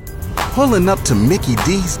Pulling up to Mickey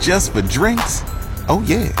D's just for drinks? Oh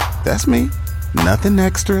yeah, that's me. Nothing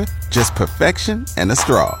extra, just perfection and a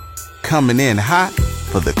straw. Coming in hot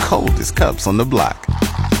for the coldest cups on the block.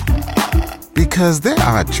 Because there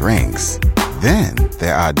are drinks. Then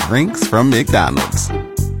there are drinks from McDonald's.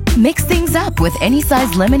 Mix things up with any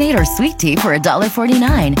size lemonade or sweet tea for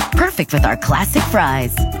 $1.49. Perfect with our classic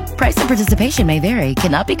fries. Price and participation may vary.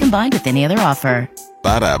 Cannot be combined with any other offer.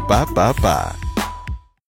 Ba-da-ba-ba-ba.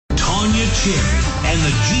 Tonya Cherry and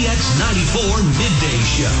the GX94 Midday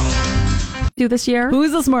Show. Do this year?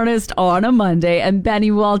 Who's the smartest on a Monday? And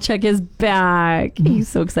Benny Walchuk is back. He's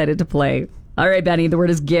so excited to play. All right, Benny, the word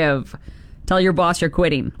is give. Tell your boss you're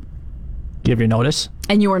quitting. Give your notice.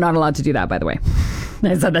 And you are not allowed to do that, by the way.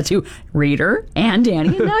 I said that to Reader and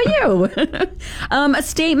Danny, and now you. A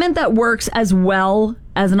statement that works as well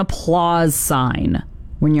as an applause sign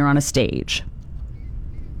when you're on a stage.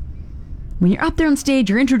 When you're up there on stage,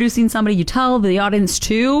 you're introducing somebody, you tell the audience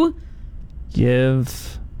to...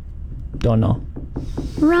 Don't know.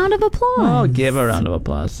 Round of applause. Oh, give a round of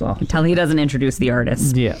applause. So. Tell he doesn't introduce the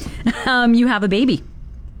artist. Yeah. You have a baby.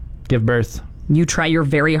 Give birth. You try your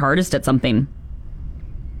very hardest at something.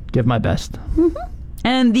 Give my best. Mm-hmm.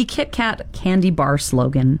 And the Kit Kat candy bar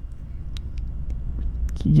slogan.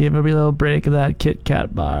 Give every little break of that Kit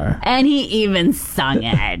Kat bar. And he even sung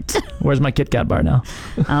it. Where's my Kit Kat bar now?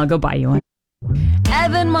 I'll go buy you one.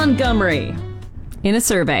 Evan Montgomery, in a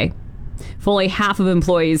survey, fully half of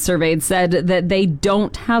employees surveyed said that they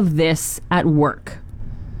don't have this at work.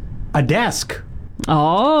 A desk.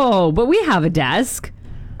 Oh, but we have a desk.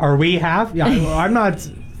 Or we have? Yeah, I'm not...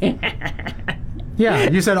 Yeah,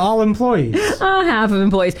 you said all employees. Half of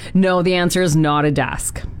employees. No, the answer is not a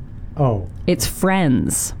desk. Oh. It's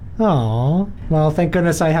friends. Oh. Well, thank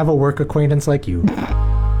goodness I have a work acquaintance like you.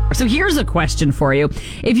 So here's a question for you.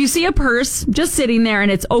 If you see a purse just sitting there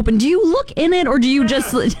and it's open, do you look in it or do you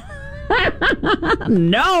just...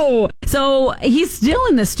 No. So he's still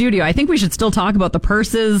in the studio. I think we should still talk about the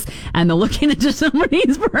purses and the looking into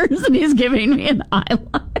somebody's purse, and he's giving me an eye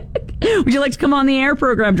look. Would you like to come on the air,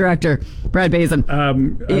 program director Brad Bazin?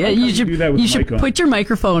 You should put your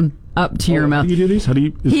microphone up to your mouth. How do you do these?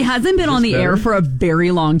 He hasn't been on the air for a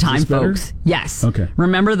very long time, folks. Yes. Okay.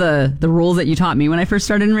 Remember the rules that you taught me when I first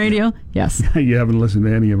started in radio? Yes. You haven't listened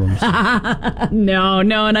to any of them. So.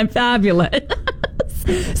 No, and I'm fabulous.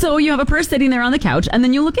 So you have a purse sitting there on the couch, and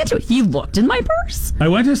then you look into it. He looked in my purse. I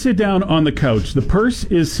went to sit down on the couch. The purse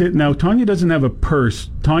is sitting... Now, Tonya doesn't have a purse.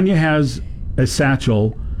 Tonya has a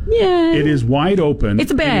satchel. Yeah. It is wide open. It's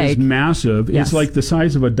a bag. It is massive. Yes. It's like the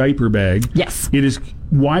size of a diaper bag. Yes. It is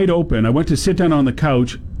wide open. I went to sit down on the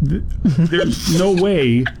couch. There's no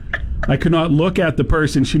way I could not look at the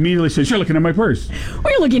purse, and she immediately said, "You're looking at my purse."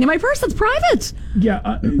 Well, you're looking at my purse. That's private.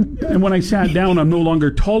 Yeah, and when I sat down, I'm no longer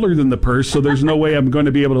taller than the purse, so there's no way I'm going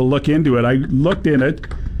to be able to look into it. I looked in it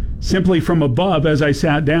simply from above as I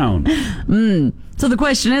sat down. So the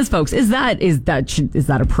question is, folks, is that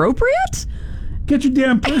appropriate? Get your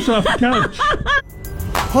damn purse off the couch.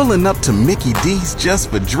 Pulling up to Mickey D's just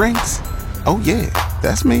for drinks? Oh yeah,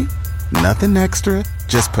 that's me. Nothing extra,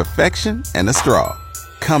 just perfection and a straw.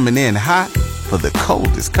 Coming in hot for the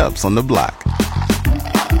coldest cups on the block.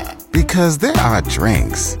 Because there are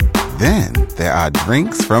drinks. Then there are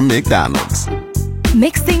drinks from McDonald's.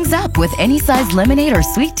 Mix things up with any size lemonade or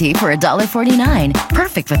sweet tea for $1.49.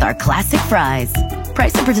 Perfect with our classic fries.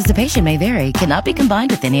 Price and participation may vary. Cannot be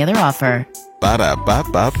combined with any other offer.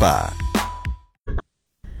 Ba-da-ba-ba-ba.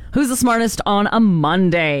 Who's the smartest on a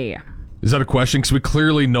Monday? Is that a question? Because we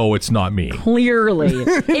clearly know it's not me. Clearly.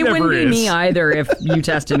 It wouldn't be me either if you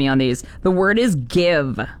tested me on these. The word is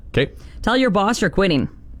give. Okay. Tell your boss you're quitting.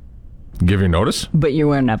 Give your notice. But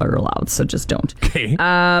you are never allowed, so just don't. Okay.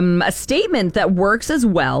 A statement that works as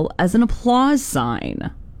well as an applause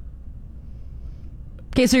sign.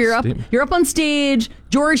 Okay, so you're up on stage,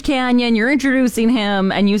 George Canyon, you're introducing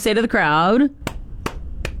him, and you say to the crowd...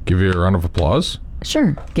 Give you a round of applause?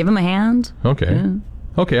 Sure. Give him a hand. Okay. Yeah.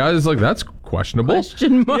 Okay, I was like, that's questionable.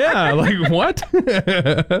 Question mark. Yeah, like what?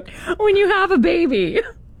 When you have a baby.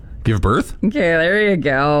 Give birth? Okay, there you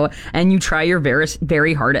go. And you try your very,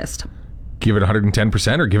 very hardest. Give it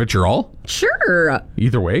 110% or give it your all? Sure.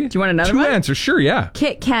 Either way. Do you want another Two one? answers, sure, yeah.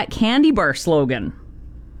 Kit Kat candy bar slogan.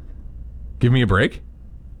 Give me a break.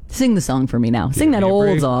 Sing the song for me now. Sing that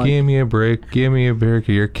old song. Give me a break. Give me a break of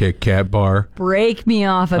your Kit Kat bar. Break me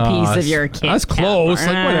off a piece of your Kit Kat That's close.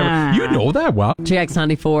 bar. Like, whatever. You know that well.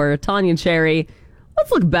 GX94, Tonya and Cherry.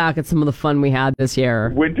 Let's look back at some of the fun we had this year.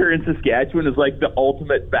 Winter in Saskatchewan is like the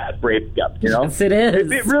ultimate bad breakup, you know? Yes, it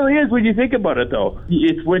is. It really is when you think about it, though.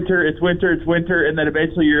 It's winter, and then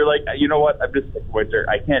eventually you're like, you know what? I'm just sick of winter.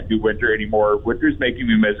 I can't do winter anymore. Winter's making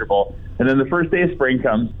me miserable. And then the first day of spring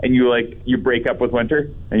comes, and you break up with winter,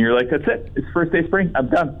 and you're like, that's it. It's first day of spring. I'm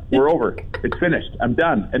done. We're over. It's finished. I'm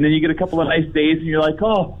done. And then you get a couple of nice days, and you're like,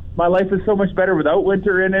 oh, my life is so much better without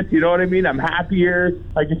winter in it. You know what I mean? I'm happier.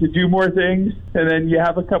 I get to do more things. And then you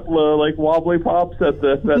have a couple of like wobbly pops at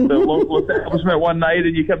the local establishment one night,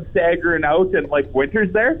 and you come staggering out, and like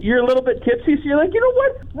winter's there. You're a little bit tipsy, so you're like, you know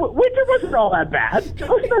what? Winter wasn't all that bad. It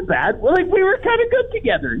wasn't that bad. Well, like we were kind of good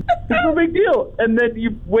together. It's no big deal. And then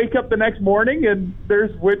you wake up the next morning, and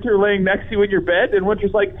there's winter laying next to you in your bed, and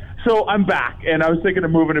winter's like, so I'm back, and I was thinking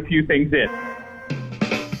of moving a few things in.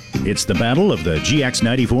 It's the battle of the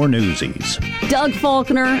GX94 Newsies. Doug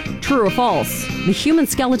Faulkner, true or false? The human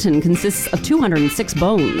skeleton consists of 206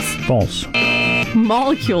 bones. False.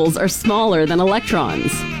 Molecules are smaller than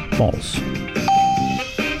electrons. False.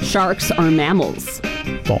 Sharks are mammals.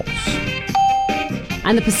 False.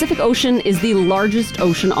 And the Pacific Ocean is the largest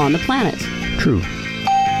ocean on the planet. True.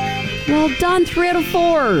 Well done, 3 out of 4.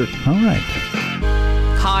 All right.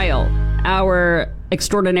 Kyle, our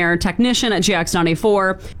extraordinaire technician at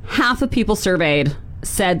GX94, half the people surveyed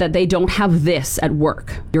said that they don't have this at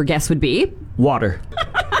work. Your guess would be? Water.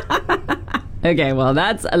 Okay, well,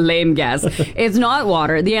 that's a lame guess. It's not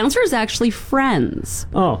water. The answer is actually friends.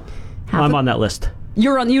 Oh, I'm on that list.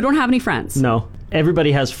 You don't have any friends? No.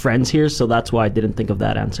 Everybody has friends here, so that's why I didn't think of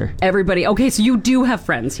that answer. Everybody. Okay, so you do have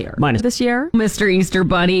friends here. Minus this year. Mr. Easter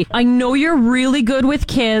Bunny, I know you're really good with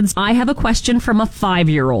kids. I have a question from a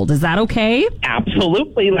 5-year-old. Is that okay?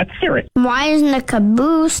 Absolutely. Let's hear it. Why isn't the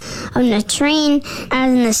caboose on the train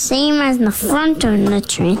as the same as the front of the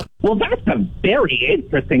train? Well, that's a very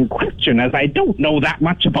interesting question, as I don't know that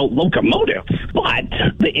much about locomotives. But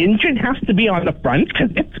the engine has to be on the front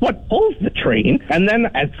because it's what pulls the train. And then,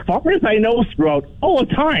 as far as I know, throughout all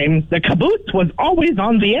the time, the caboose was always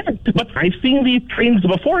on the end. But I've seen these trains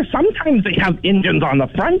before. Sometimes they have engines on the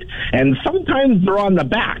front, and sometimes they're on the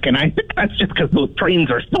back. And I think that's just because those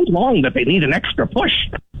trains are so long that they need an extra push.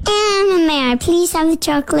 And may I please have the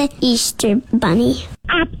chocolate Easter Bunny?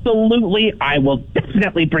 Absolutely. I will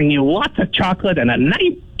definitely bring you lots of chocolate and a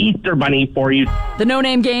nice Easter Bunny for you. The No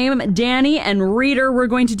Name Game, Danny and Reader, we're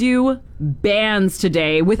going to do bands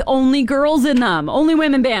today with only girls in them. Only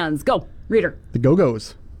women bands. Go, Reader. The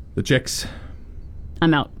Go-Go's. The Chicks.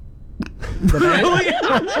 I'm out. The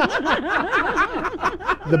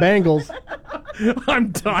Bangles.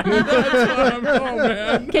 I'm done. Oh,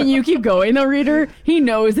 man. Can you keep going, though, Reader? He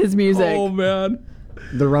knows his music. Oh, man.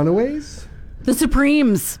 The Runaways. The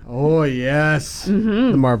Supremes. Oh, yes.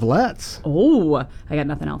 Mm-hmm. The Marvelettes. Oh, I got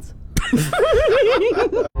nothing else.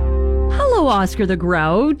 Hello, Oscar the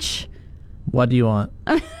Grouch. What do you want?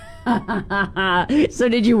 So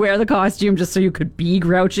did you wear the costume just so you could be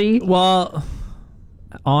grouchy? Well,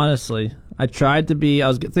 honestly, I tried to be. I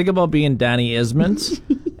was thinking about being Danny Ismond,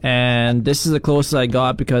 and this is the closest I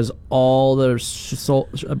got because all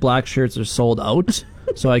the black shirts are sold out,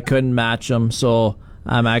 so I couldn't match them. So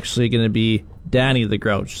I'm actually going to be Danny the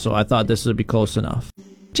Grouch. So I thought this would be close enough.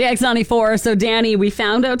 JX94. So, Danny, we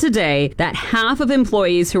found out today that half of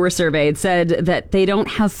employees who were surveyed said that they don't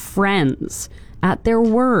have friends at their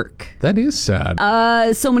work. That is sad.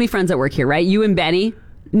 So many friends at work here, right? You and Benny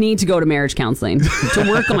need to go to marriage counseling to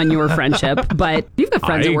work on your friendship, but you've got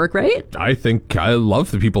friends at work, right? I think I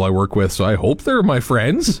love the people I work with, so I hope they're my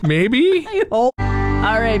friends, maybe? I hope.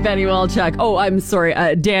 All right, Benny Walchuk. Oh, I'm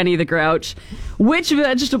sorry, Danny the Grouch. Which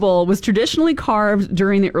vegetable was traditionally carved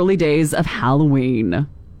during the early days of Halloween?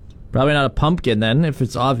 Probably not a pumpkin then, if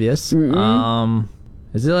it's obvious. Mm-mm.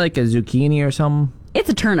 Is it like a zucchini or something? It's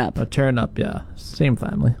a turnip. A turnip, yeah. Same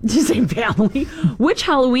family. Same family. Which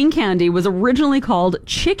Halloween candy was originally called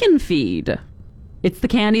chicken feed? It's the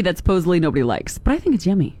candy that supposedly nobody likes, but I think it's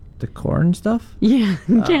yummy. The corn stuff? Yeah,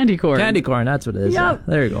 candy corn. Candy corn, that's what it is. Yep. Yeah.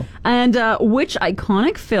 There you go. And which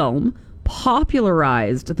iconic film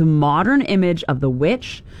popularized the modern image of the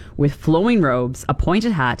witch with flowing robes, a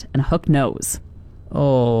pointed hat, and a hooked nose?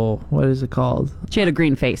 Oh, what is it called? She had a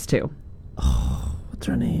green face, too. Oh, what's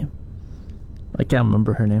her name? I can't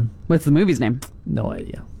remember her name. What's the movie's name? No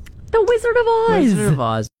idea. The Wizard of Oz. Wizard of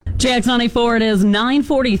Oz. JX94, it is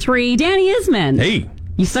 9:43. Danny Ismond. Hey.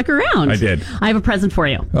 You stuck around. I did. I have a present for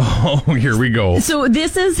you. Oh, here we go. So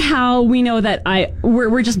this is how we know that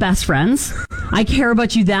we're just best friends. I care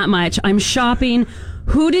about you that much. I'm shopping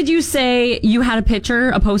Who did you say you had a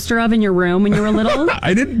poster of in your room when you were little?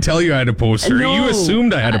 I didn't tell you I had a poster. No. You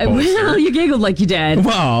assumed I had a poster. Well, you giggled like you did.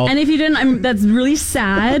 Wow. And if you didn't, that's really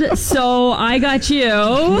sad. So I got you.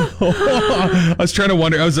 I was trying to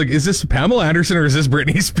wonder. I was like, is this Pamela Anderson or is this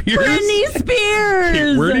Britney Spears? Britney Spears.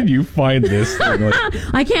 Okay, where did you find this thing?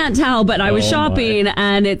 I can't tell, but I was shopping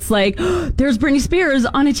and it's like, there's Britney Spears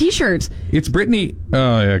on a t-shirt. It's Britney.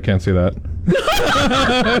 Oh, yeah, I can't say that.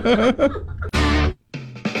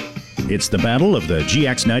 It's the battle of the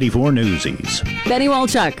GX94 Newsies. Benny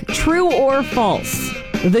Walchuk, true or false?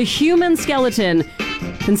 The human skeleton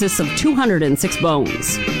consists of 206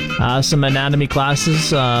 bones. Some anatomy classes.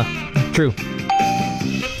 True.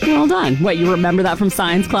 Well done. What, you remember that from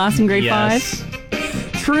science class in grade Yes.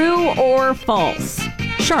 5? True or false?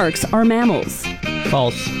 Sharks are mammals.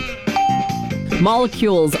 False.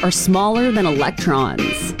 Molecules are smaller than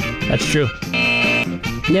electrons. That's true.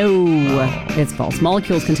 No, it's false.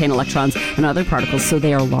 Molecules contain electrons and other particles, so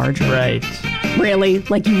they are larger. Right. Really?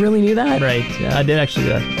 Like you really knew that? Right. Yeah, I did actually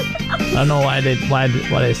do that. I don't know why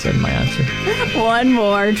I said my answer. One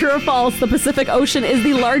more. True or false? The Pacific Ocean is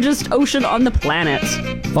the largest ocean on the planet.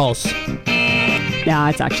 False. Yeah,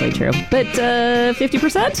 it's actually true. But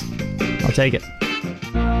 50%? I'll take it.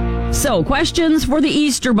 So, questions for the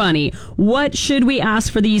Easter Bunny. What should we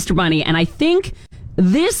ask for the Easter Bunny? And I think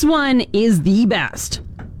this one is the best.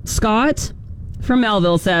 Scott from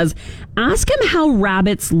Melville says, ask him how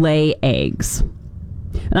rabbits lay eggs.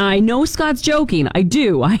 And I know Scott's joking. I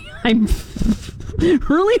do. I'm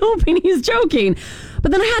really hoping he's joking.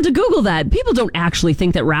 But then I had to Google that. People don't actually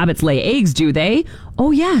think that rabbits lay eggs, do they? Oh,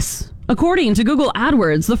 yes. According to Google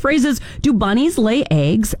AdWords, the phrases, do bunnies lay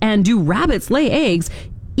eggs and do rabbits lay eggs,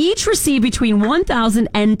 each receive between 1,000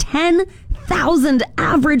 and 10,000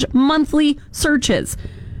 average monthly searches.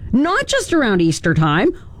 Not just around Easter time.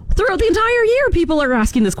 Throughout the entire year, people are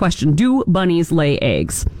asking this question. Do bunnies lay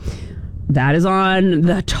eggs? That is on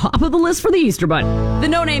the top of the list for the Easter Bunny. The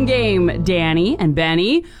no-name game, Danny and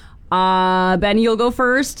Benny. Benny, you'll go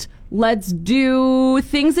first. Let's do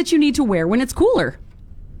things that you need to wear when it's cooler.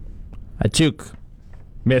 A toque.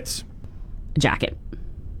 Mitts. A jacket.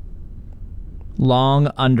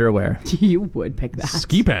 Long underwear. You would pick that.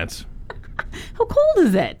 Ski pants. How cold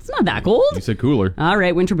is it? It's not that cold. You said cooler. All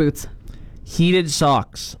right, winter boots. Heated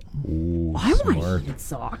socks. Ooh, I smart. want heated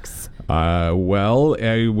socks. Well,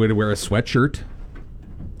 I would wear a sweatshirt.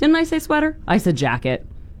 Didn't I say sweater? I said jacket.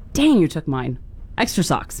 Dang, you took mine. Extra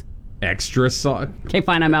socks. Extra sock. Okay,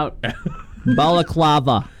 fine, I'm out.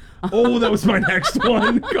 Balaclava. Oh, that was my next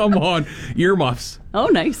one. Come on. Earmuffs. Oh,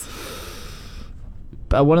 nice.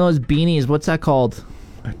 One of those beanies. What's that called?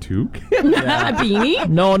 A toque? A beanie?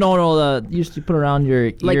 No. You used to put around your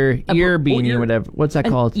ear beanie or whatever. What's that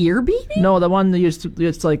called? Ear beanie? No, the one that used to.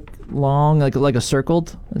 It's like long, like a circle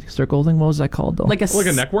thing. What was that called though? Like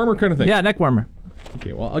a neck warmer kind of thing. Yeah, neck warmer.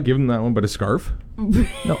 Okay, well I'll give him that one, but a scarf.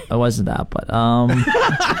 No, it wasn't that, but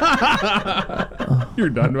You're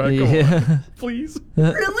done, man. Come on. Please.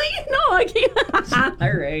 Really? No, I can't.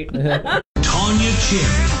 All right. Tonya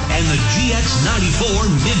Cherry and the GX94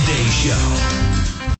 Midday Show.